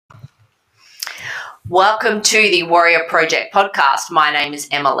Welcome to the Warrior Project podcast. My name is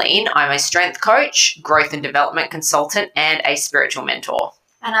Emmeline. I'm a strength coach, growth and development consultant, and a spiritual mentor.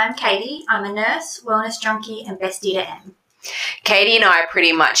 And I'm Katie. I'm a nurse, wellness junkie, and bestie to M. Katie and I are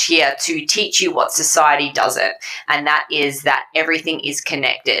pretty much here to teach you what society doesn't, and that is that everything is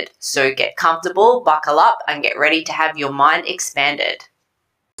connected. So get comfortable, buckle up, and get ready to have your mind expanded.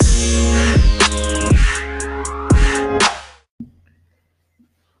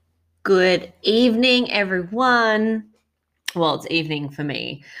 Good evening, everyone. Well, it's evening for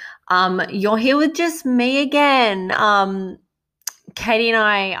me. You're here with just me again. Katie and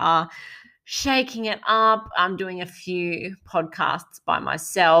I are shaking it up. I'm doing a few podcasts by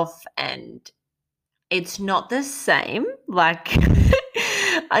myself, and it's not the same. Like,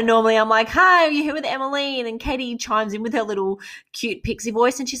 I'm like, hi, are you here with Emmeline? And Katie chimes in with her little cute pixie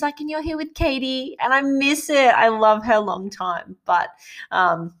voice, and she's like, and you're here with Katie. And I miss it. I love her long time. But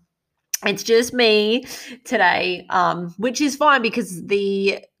it's just me today, which is fine because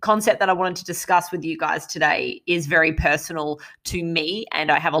the concept that I wanted to discuss with you guys today is very personal to me,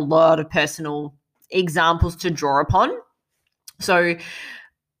 and I have a lot of personal examples to draw upon. So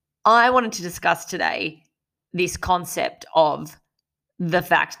I wanted to discuss today this concept of the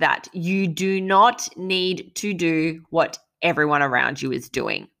fact that you do not need to do what everyone around you is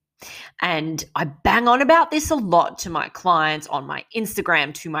doing. And I bang on about this a lot to my clients on my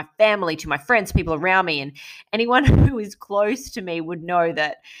Instagram, to my family, to my friends, people around me. And anyone who is close to me would know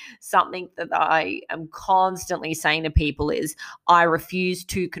that something that I am constantly saying to people is I refuse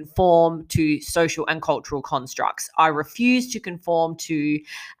to conform to social and cultural constructs. I refuse to conform to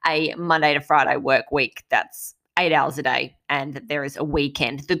a Monday to Friday work week that's 8 hours a day and that there is a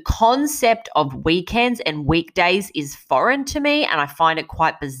weekend. The concept of weekends and weekdays is foreign to me, and I find it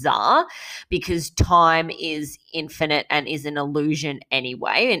quite bizarre because time is infinite and is an illusion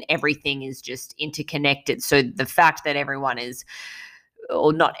anyway, and everything is just interconnected. So the fact that everyone is,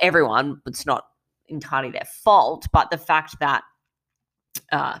 or not everyone, it's not entirely their fault, but the fact that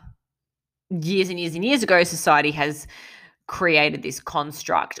years and years and years ago, society has created this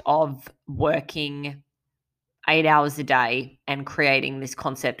construct of working 8 hours a day and creating this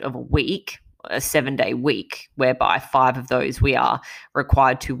concept of a week, a 7-day week, whereby 5 of those we are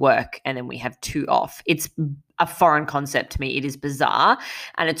required to work and then we have 2 off. It's a foreign concept to me. It is bizarre.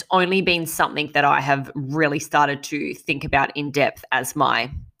 And it's only been something that I have really started to think about in depth as my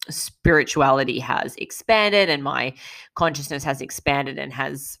spirituality has expanded and my consciousness has expanded and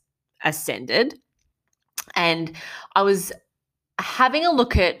has ascended. And I was having a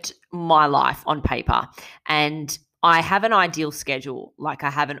look at my life on paper, and I have an ideal schedule. Like, I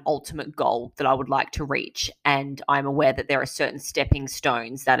have an ultimate goal that I would like to reach, and I'm aware that there are certain stepping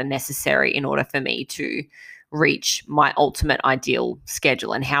stones that are necessary in order for me to reach my ultimate ideal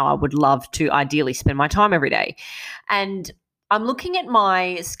schedule and how I would love to ideally spend my time every day. And I'm looking at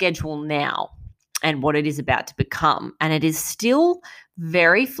my schedule now and what it is about to become, and it is still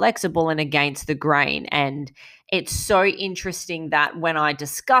very flexible and against the grain. And it's so interesting that when I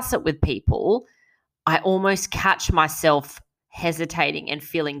discuss it with people, I almost catch myself hesitating and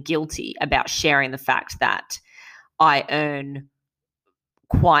feeling guilty about sharing the fact that I earn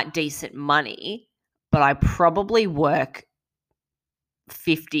quite decent money, but I probably work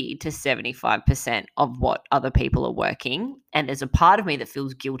 50 to 75% of what other people are working. And there's a part of me that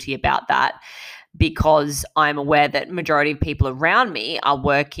feels guilty about that because I'm aware that majority of people around me are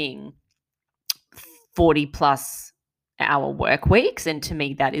working 40 plus hour work weeks. And to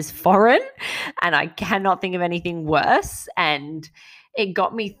me, that is foreign. And I cannot think of anything worse. And it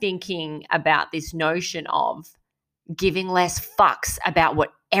got me thinking about this notion of giving less fucks about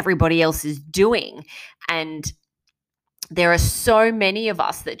what everybody else is doing. And there are so many of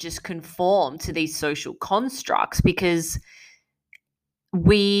us that just conform to these social constructs because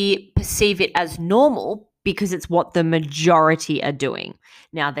we perceive it as normal because it's what the majority are doing.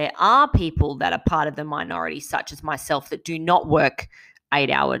 Now, there are people that are part of the minority, such as myself, that do not work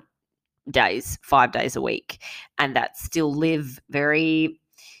 8-hour days, 5 days a week, and that still live very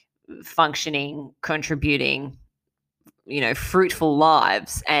functioning, contributing, fruitful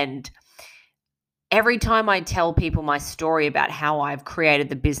lives. And every time I tell people my story about how I've created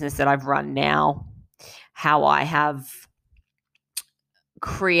the business that I've run now, how I have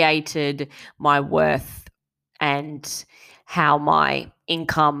created my worth and how my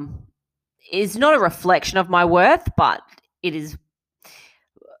income is not a reflection of my worth, but it is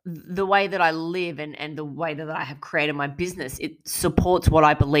the way that I live and the way that I have created my business. It supports what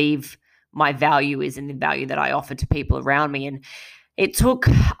I believe my value is and the value that I offer to people around me. And it took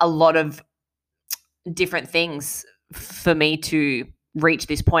a lot of different things for me to reach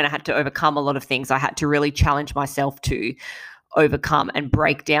this point, I had to overcome a lot of things. I had to really challenge myself to overcome and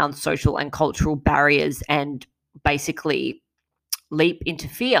break down social and cultural barriers and basically leap into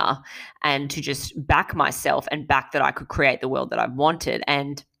fear and to just back myself and back that I could create the world that I wanted.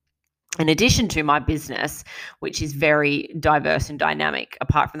 And in addition to my business, which is very diverse and dynamic,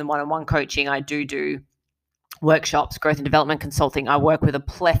 apart from the one-on-one coaching, I do workshops, growth and development consulting. I work with a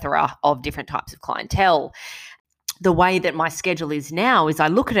plethora of different types of clientele. The way that my schedule is now is I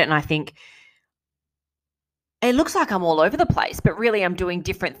look at it and I think, it looks like I'm all over the place, but really I'm doing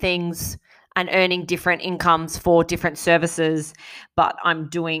different things and earning different incomes for different services, but I'm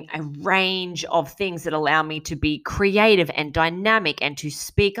doing a range of things that allow me to be creative and dynamic and to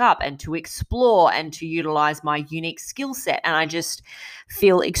speak up and to explore and to utilize my unique skill set. And I just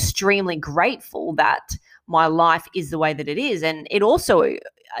feel extremely grateful that my life is the way that it is. And it also,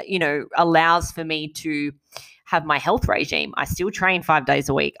 allows for me to have my health regime. I still train 5 days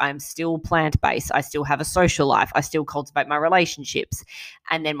a week. I'm still plant-based. I still have a social life. I still cultivate my relationships.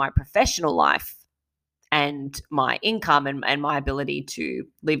 And then my professional life and my income and my ability to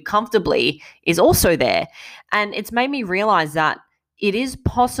live comfortably is also there. And it's made me realize that it is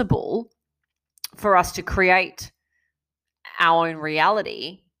possible for us to create our own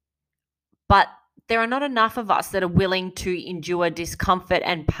reality, but there are not enough of us that are willing to endure discomfort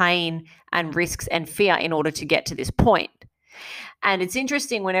and pain and risks and fear in order to get to this point. And it's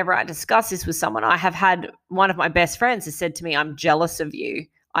interesting, whenever I discuss this with someone, I have had one of my best friends has said to me, I'm jealous of you.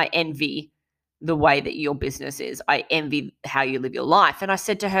 I envy the way that your business is. I envy how you live your life. And I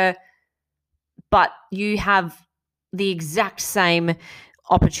said to her, but you have the exact same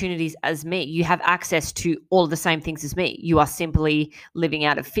opportunities as me. You have access to all the same things as me. You are simply living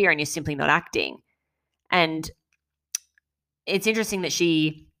out of fear and you're simply not acting. And it's interesting that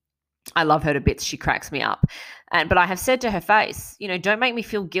I love her to bits. She cracks me up. But I have said to her face, don't make me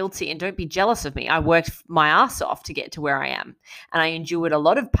feel guilty and don't be jealous of me. I worked my ass off to get to where I am. And I endured a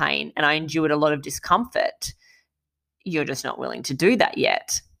lot of pain and I endured a lot of discomfort. You're just not willing to do that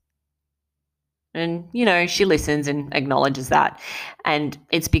yet. And, she listens and acknowledges that. And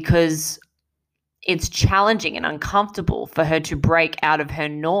it's because it's challenging and uncomfortable for her to break out of her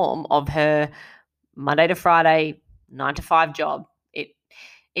norm of her Monday to Friday, 9 to 5 job.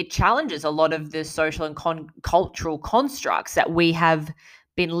 It challenges a lot of the social and cultural constructs that we have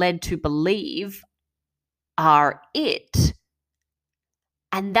been led to believe are it.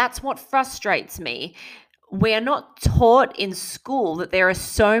 And that's what frustrates me. We are not taught in school that there are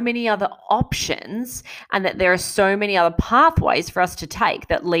so many other options and that there are so many other pathways for us to take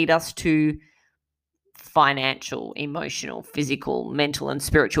that lead us to financial, emotional, physical, mental, and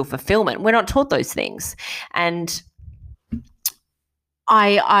spiritual fulfillment. We're not taught those things. And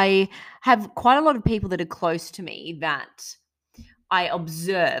I have quite a lot of people that are close to me that I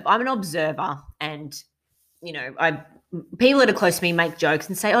observe. I'm an observer, and people that are close to me make jokes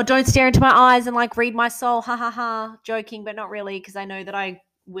and say, "Oh, don't stare into my eyes and read my soul." Ha ha ha, joking, but not really, because I know that I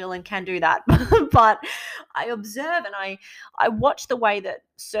will and can do that. But I observe and I watch the way that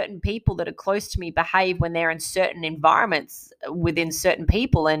certain people that are close to me behave when they're in certain environments within certain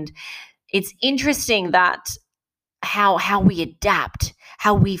people, and it's interesting that how we adapt,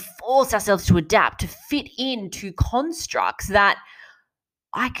 how we force ourselves to adapt to fit into constructs that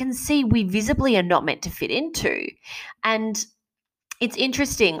I can see we visibly are not meant to fit into. And it's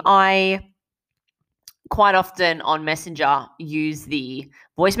interesting. I quite often on Messenger use the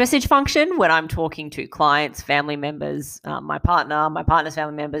voice message function when I'm talking to clients, family members, my partner's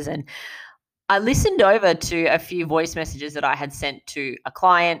family members. And I listened over to a few voice messages that I had sent to a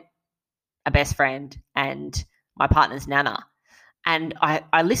client, a best friend, and my partner's nana. And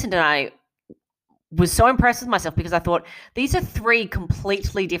I listened and I was so impressed with myself because I thought, these are 3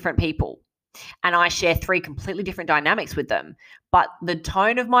 completely different people and I share 3 completely different dynamics with them. But the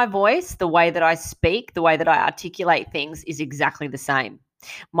tone of my voice, the way that I speak, the way that I articulate things is exactly the same.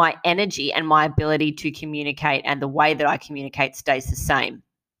 My energy and my ability to communicate and the way that I communicate stays the same.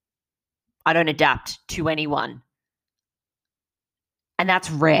 I don't adapt to anyone. And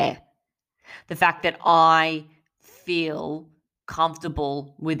that's rare. The fact that I feel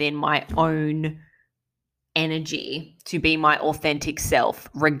comfortable within my own energy to be my authentic self,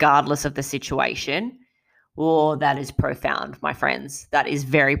 regardless of the situation. Oh, that is profound, my friends. That is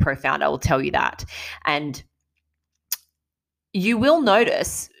very profound. I will tell you that. And you will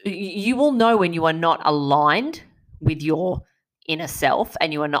notice, you will know when you are not aligned with your inner self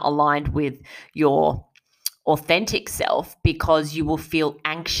and you are not aligned with your authentic self, because you will feel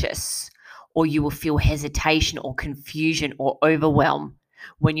anxious or you will feel hesitation or confusion or overwhelm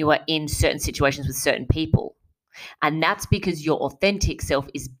when you are in certain situations with certain people. And that's because your authentic self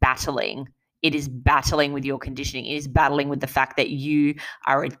is battling. It is battling with your conditioning. It is battling with the fact that you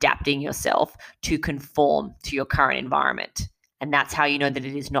are adapting yourself to conform to your current environment. And that's how you know that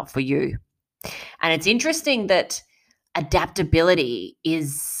it is not for you. And it's interesting that adaptability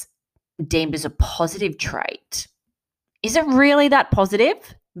is deemed as a positive trait. Is it really that positive,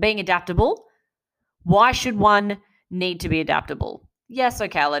 being adaptable? Why should one need to be adaptable? Yes,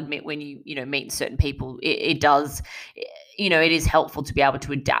 okay, I'll admit when you meet certain people, it does, it is helpful to be able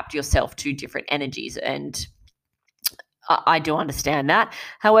to adapt yourself to different energies, and I do understand that.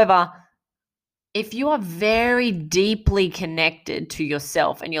 However, if you are very deeply connected to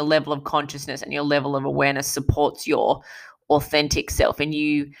yourself and your level of consciousness and your level of awareness supports your authentic self, and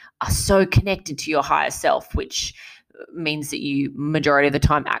you are so connected to your higher self, which means that you majority of the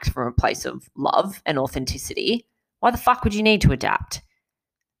time act from a place of love and authenticity, why the fuck would you need to adapt?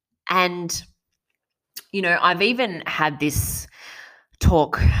 And, I've even had this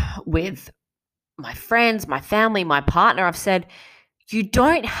talk with my friends, my family, my partner. I've said, you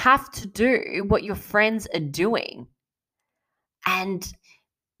don't have to do what your friends are doing. And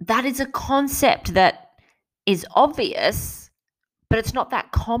that is a concept that is obvious, but it's not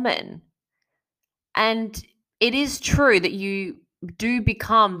that common. And it is true that you do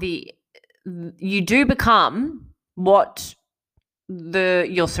become what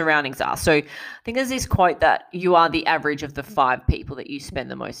your surroundings are. So I think there's this quote that you are the average of the 5 people that you spend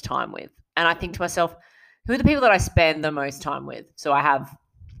the most time with. And I think to myself, who are the people that I spend the most time with? So I have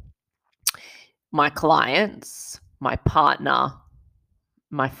my clients, my partner,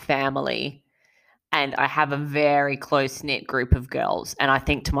 my family, and I have a very close-knit group of girls. And I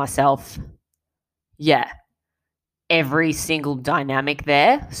think to myself, yeah, every single dynamic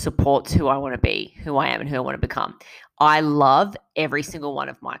there supports who I want to be, who I am, and who I want to become. I love every single one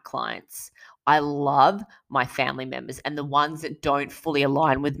of my clients. I love my family members, and the ones that don't fully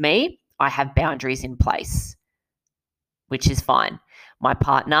align with me, I have boundaries in place, which is fine. My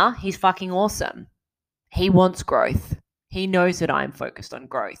partner, he's fucking awesome. He wants growth. He knows that I'm focused on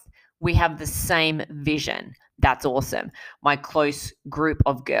growth. We have the same vision. That's awesome. My close group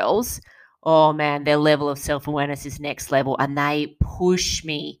of girls, oh man, their level of self-awareness is next level, and they push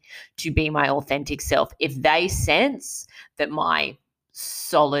me to be my authentic self. If they sense that my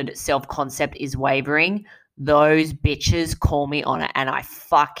solid self-concept is wavering, those bitches call me on it, and I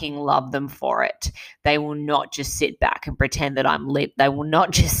fucking love them for it. They will not just sit back and pretend that I'm lit. They will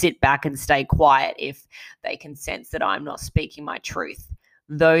not just sit back and stay quiet if they can sense that I'm not speaking my truth.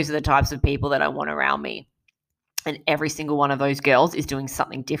 Those are the types of people that I want around me. And every single one of those girls is doing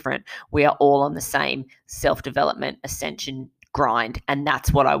something different. We are all on the same self-development, ascension grind, and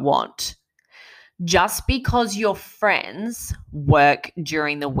that's what I want. Just because your friends work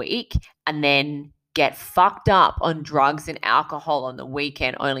during the week and then get fucked up on drugs and alcohol on the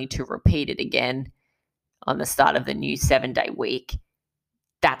weekend only to repeat it again on the start of the new 7-day week,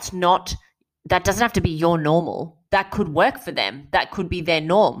 that doesn't have to be your normal. That could work for them. That could be their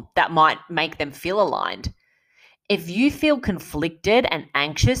norm. That might make them feel aligned. If you feel conflicted and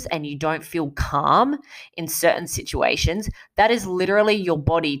anxious and you don't feel calm in certain situations, that is literally your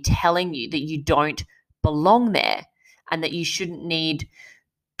body telling you that you don't belong there and that you shouldn't need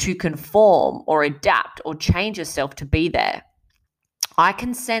to conform or adapt or change yourself to be there. I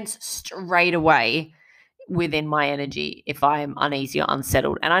can sense straight away within my energy if I am uneasy or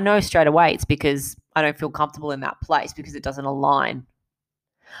unsettled. And I know straight away it's because I don't feel comfortable in that place because it doesn't align.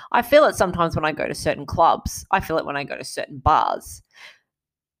 I feel it sometimes when I go to certain clubs. I feel it when I go to certain bars.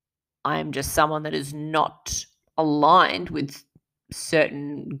 I'm just someone that is not aligned with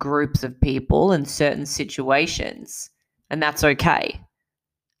certain groups of people and certain situations, and that's okay.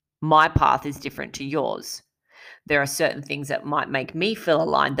 My path is different to yours. There are certain things that might make me feel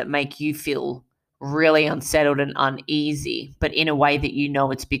aligned that make you feel really unsettled and uneasy, but in a way that you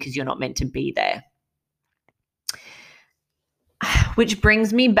know it's because you're not meant to be there. Which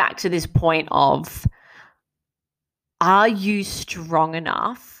brings me back to this point of, are you strong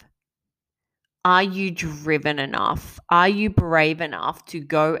enough? Are you driven enough? Are you brave enough to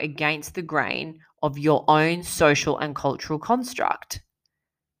go against the grain of your own social and cultural construct?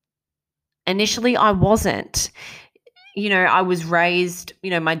 Initially, I wasn't. I was raised,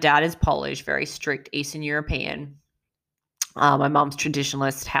 my dad is Polish, very strict Eastern European. My mom's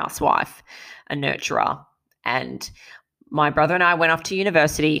traditionalist housewife, a nurturer. And my brother and I went off to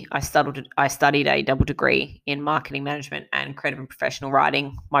university. I studied a double degree in marketing management and creative and professional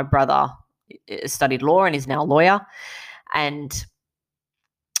writing. My brother studied law and is now a lawyer. And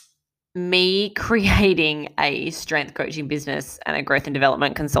me creating a strength coaching business and a growth and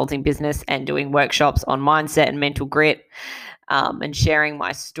development consulting business and doing workshops on mindset and mental grit, and sharing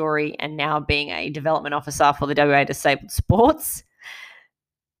my story, and now being a development officer for the WA Disabled Sports,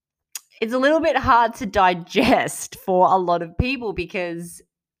 it's a little bit hard to digest for a lot of people because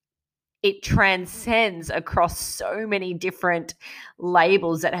it transcends across so many different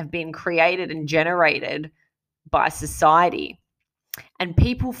labels that have been created and generated by society. And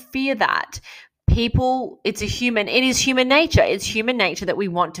people fear that. It is human nature. It's human nature that we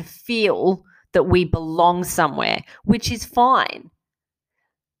want to feel that we belong somewhere, which is fine.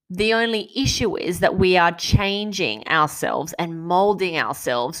 The only issue is that we are changing ourselves and molding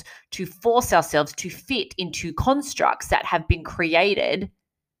ourselves to force ourselves to fit into constructs that have been created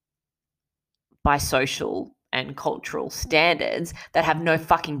by social and cultural standards that have no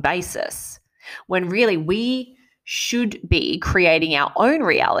fucking basis. When really we should be creating our own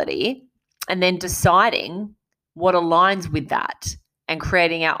reality and then deciding what aligns with that and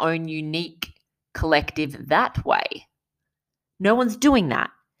creating our own unique collective that way. No one's doing that.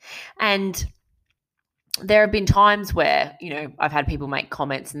 And there have been times where, I've had people make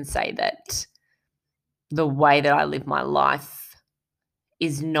comments and say that the way that I live my life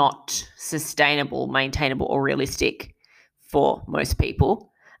is not sustainable, maintainable, or realistic for most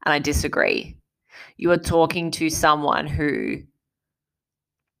people. And I disagree. You are talking to someone who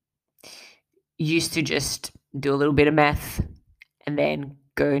used to just do a little bit of meth and then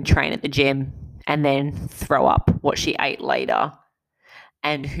go and train at the gym and then throw up what she ate later,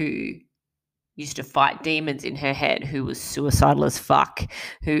 and who used to fight demons in her head, who was suicidal as fuck,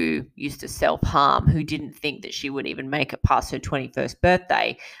 who used to self-harm, who didn't think that she would even make it past her 21st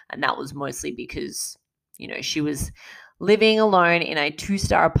birthday. And that was mostly because, she was living alone in a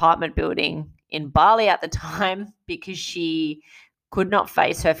 2-star apartment building in Bali at the time because she could not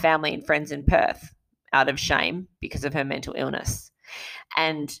face her family and friends in Perth out of shame because of her mental illness.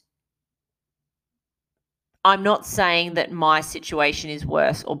 And I'm not saying that my situation is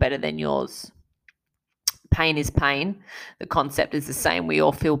worse or better than yours. Pain is pain. The concept is the same. We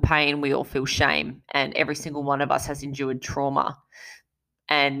all feel pain. We all feel shame. And every single one of us has endured trauma.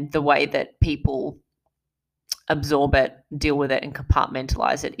 And the way that people absorb it, deal with it, and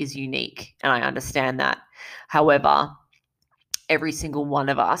compartmentalize it is unique. And I understand that. However, every single one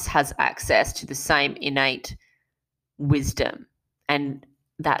of us has access to the same innate wisdom and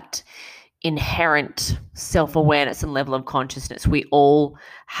that inherent self-awareness and level of consciousness. We all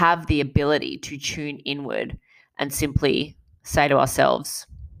have the ability to tune inward and simply say to ourselves,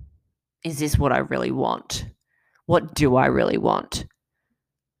 is this what I really want? What do I really want?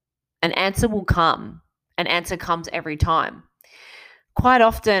 An answer will come. An answer comes every time. Quite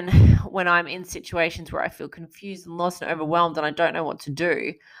often when I'm in situations where I feel confused and lost and overwhelmed and I don't know what to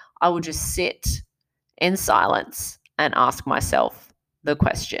do, I will just sit in silence and ask myself the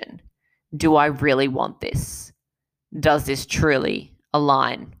question, do I really want this? Does this truly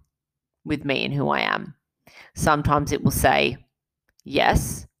align with me and who I am? Sometimes it will say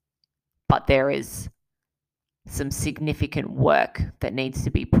yes, but there is some significant work that needs to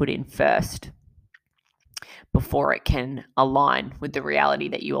be put in first before it can align with the reality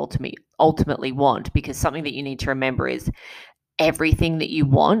that you ultimately want. Because something that you need to remember is everything that you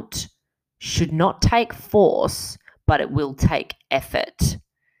want should not take force, but it will take effort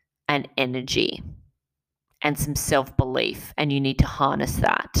and energy and some self-belief, and you need to harness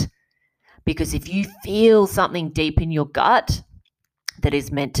that. Because if you feel something deep in your gut that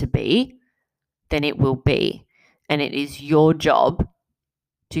is meant to be, then it will be. And it is your job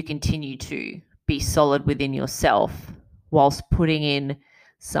to continue to be solid within yourself whilst putting in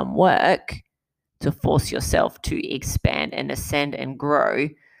some work to force yourself to expand and ascend and grow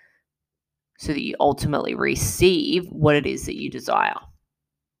so that you ultimately receive what it is that you desire.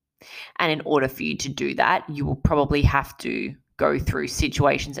 And in order for you to do that, you will probably have to go through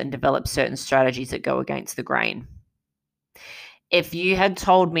situations and develop certain strategies that go against the grain. If you had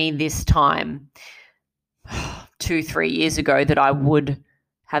told me this time 2-3 years ago that I would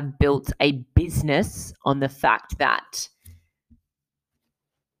have built a business on the fact that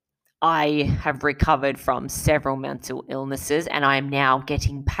I have recovered from several mental illnesses and I am now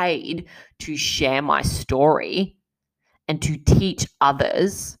getting paid to share my story and to teach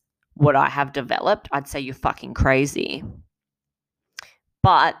others what I have developed, I'd say you're fucking crazy.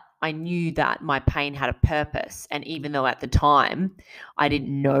 But I knew that my pain had a purpose. And even though at the time I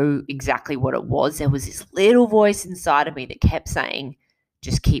didn't know exactly what it was, there was this little voice inside of me that kept saying,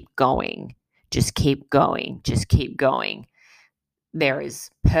 just keep going, just keep going, just keep going. There is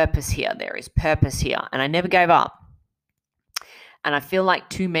purpose here. There is purpose here. And I never gave up. And I feel like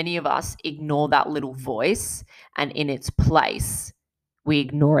too many of us ignore that little voice, and in its place, we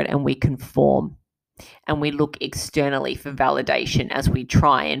ignore it and we conform. And we look externally for validation as we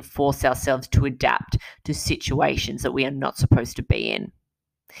try and force ourselves to adapt to situations that we are not supposed to be in.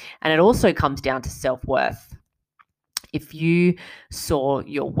 And it also comes down to self-worth. If you saw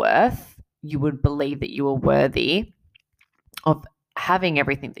your worth, you would believe that you are worthy of having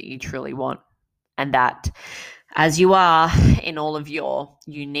everything that you truly want, and that as you are in all of your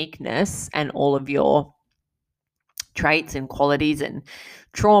uniqueness and all of your traits and qualities and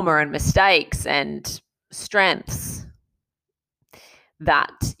trauma and mistakes and strengths,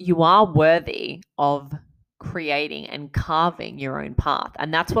 that you are worthy of creating and carving your own path.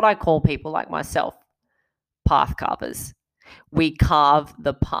 And that's what I call people like myself, path carvers. We carve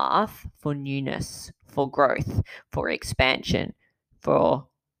the path for newness, for growth, for expansion, for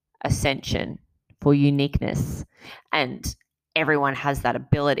ascension, for uniqueness. And everyone has that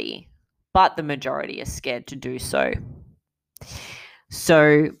ability, but the majority are scared to do so.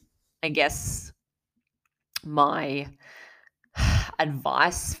 So I guess my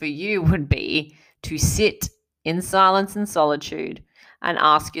advice for you would be to sit in silence and solitude and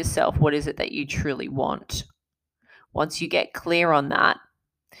ask yourself, what is it that you truly want? Once you get clear on that,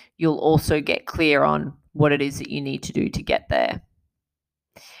 you'll also get clear on what it is that you need to do to get there.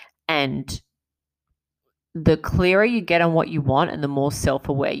 And the clearer you get on what you want and the more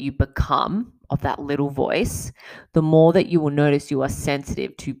self-aware you become of that little voice, the more that you will notice you are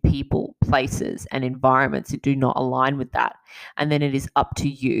sensitive to people, places, and environments that do not align with that. And then it is up to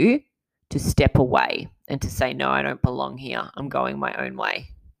you to step away and to say, no, I don't belong here. I'm going my own way.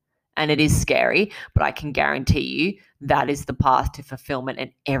 And it is scary, but I can guarantee you that is the path to fulfillment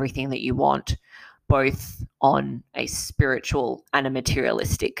and everything that you want, both on a spiritual and a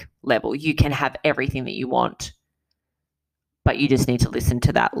materialistic level. You can have everything that you want, but you just need to listen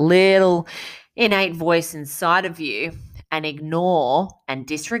to that little innate voice inside of you and ignore and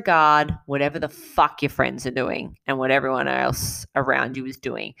disregard whatever the fuck your friends are doing and what everyone else around you is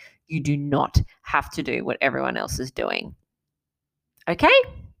doing. You do not have to do what everyone else is doing. Okay?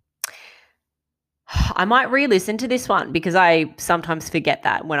 I might re-listen to this one because I sometimes forget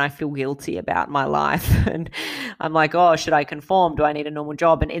that when I feel guilty about my life. And I'm like, oh, should I conform? Do I need a normal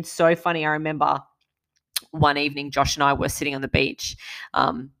job? And it's so funny. I remember one evening, Josh and I were sitting on the beach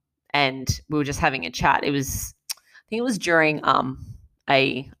and we were just having a chat. I think it was during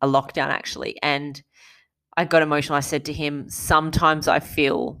a lockdown actually. And I got emotional. I said to him, sometimes I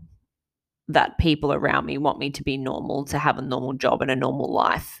feel that people around me want me to be normal, to have a normal job and a normal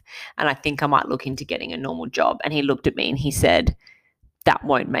life. And I think I might look into getting a normal job. And he looked at me and he said, that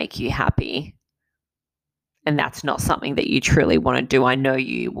won't make you happy. And that's not something that you truly want to do. I know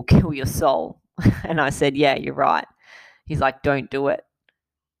you will kill your soul. And I said, yeah, you're right. He's like, don't do it.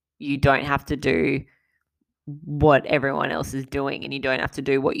 You don't have to do what everyone else is doing, and you don't have to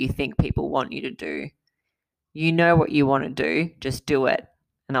do what you think people want you to do. You know what you want to do, just do it.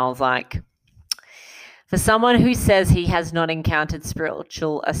 And I was like, for someone who says he has not encountered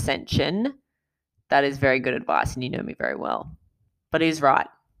spiritual ascension, that is very good advice, and you know me very well. But he's right.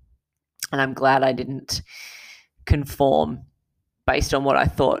 And I'm glad I didn't conform based on what I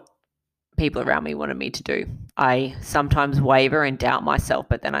thought people around me wanted me to do. I sometimes waver and doubt myself,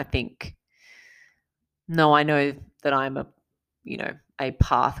 but then I think, no, I know that I'm a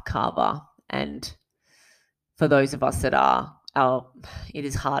path carver. And for those of us that are, it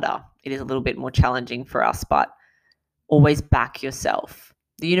is harder. It is a little bit more challenging for us, but always back yourself.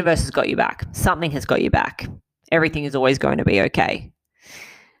 The universe has got you back. Something has got you back. Everything is always going to be okay.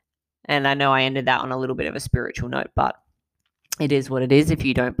 And I know I ended that on a little bit of a spiritual note, but it is what it is. If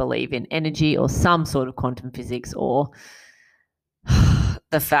you don't believe in energy or some sort of quantum physics or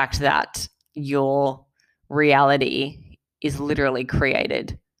the fact that your reality is literally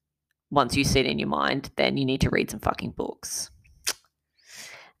created once you sit in your mind, then you need to read some fucking books.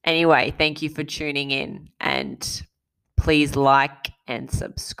 Anyway, thank you for tuning in, and please like and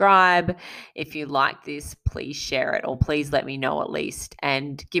subscribe. If you like this, please share it, or please let me know at least,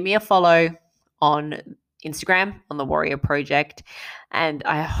 and give me a follow on Instagram on the Warrior Project. And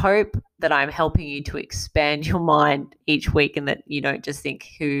I hope that I'm helping you to expand your mind each week, and that you don't just think,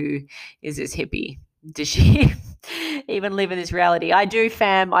 who is this hippie? Does she even live in this reality? I do,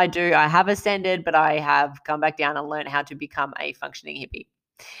 fam. I do. I have ascended, but I have come back down and learned how to become a functioning hippie.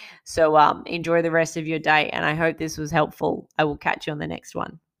 So enjoy the rest of your day, and I hope this was helpful. I will catch you on the next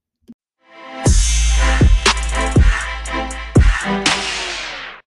one.